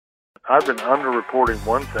I've been underreporting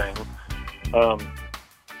one thing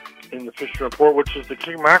in the fishing report, which is the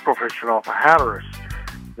king mackerel fishing off of Hatteras.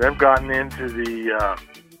 They've gotten into the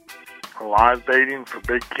live baiting for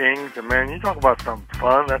big kings, and man, you talk about something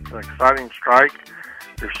fun. That's an exciting strike.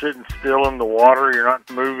 You're sitting still in the water. You're not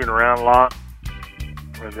moving around a lot.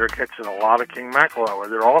 And they're catching a lot of king mackerel that way.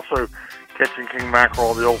 They're also catching king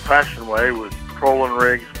mackerel the old-fashioned way with trolling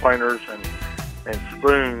rigs, planers, and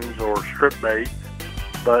spoons or strip bait.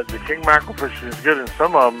 But the king mackerel fishing is good, and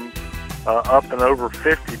some of them up and over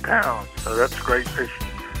 50 pounds. So that's great fishing.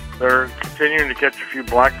 They're continuing to catch a few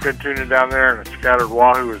blackfin tuna down there and a scattered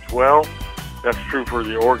wahoo as well. That's true for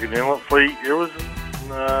the Oregon Inlet fleet. It was,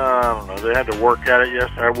 I don't know, they had to work at it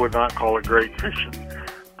yesterday. I would not call it great fishing.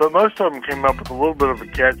 But most of them came up with a little bit of a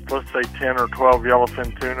catch, let's say 10 or 12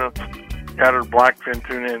 yellowfin tuna, scattered blackfin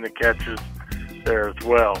tuna in the catches there as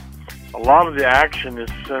well. A lot of the action is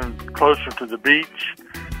sent closer to the beach.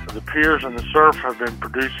 The piers and the surf have been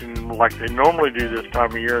producing, like they normally do this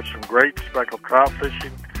time of year, some great speckled trout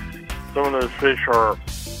fishing. Some of those fish are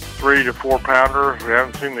 3 to 4 pounders. We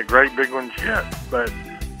haven't seen the great big ones yet, but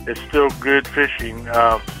it's still good fishing.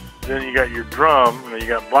 Then you got your drum. You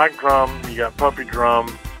got black drum. You got puppy drum.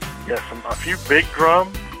 You got a few big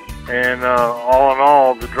drum. And all in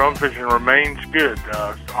all, the drum fishing remains good.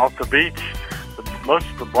 Off the beach, most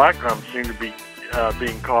of the black drums seem to be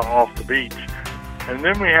being caught off the beach. And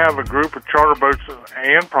then we have a group of charter boats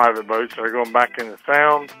and private boats that are going back in the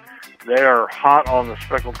Sound. They are hot on the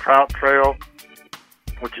speckled trout trail,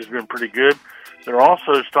 which has been pretty good. They're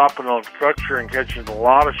also stopping on structure and catching a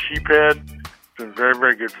lot of sheephead. It's been very,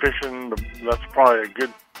 very good fishing. That's probably a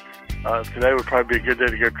good, today would probably be a good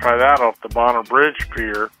day to go try that off the Bonner Bridge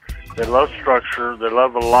Pier. They love structure. They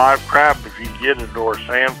love a live crab if you can get it, or a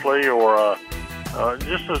sand flea, or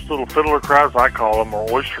just those little fiddler crabs, I call them, or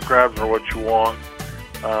oyster crabs, or what you want.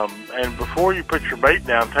 And before you put your bait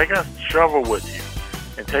down, take a shovel with you.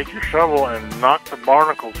 And take your shovel and knock the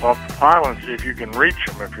barnacles off the pile and see if you can reach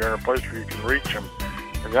them, if you're in a place where you can reach them.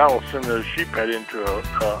 And that will send those sheephead into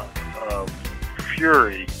a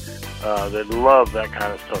fury. They love that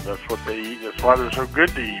kind of stuff. That's what they eat. That's why they're so good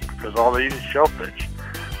to eat, because all they eat is shellfish.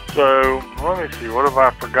 So, let me see. What have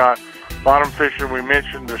I forgot? Bottom fishing, we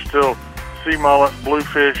mentioned. There's still sea mullet,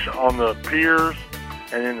 bluefish on the piers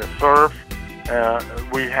and in the surf.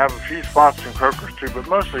 We have a few spots and croakers too, but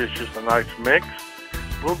mostly it's just a nice mix.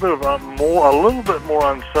 A little bit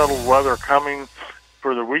more unsettled weather coming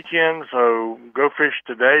for the weekend, so go fish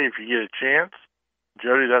today if you get a chance.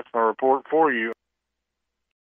 Jody, that's my report for you.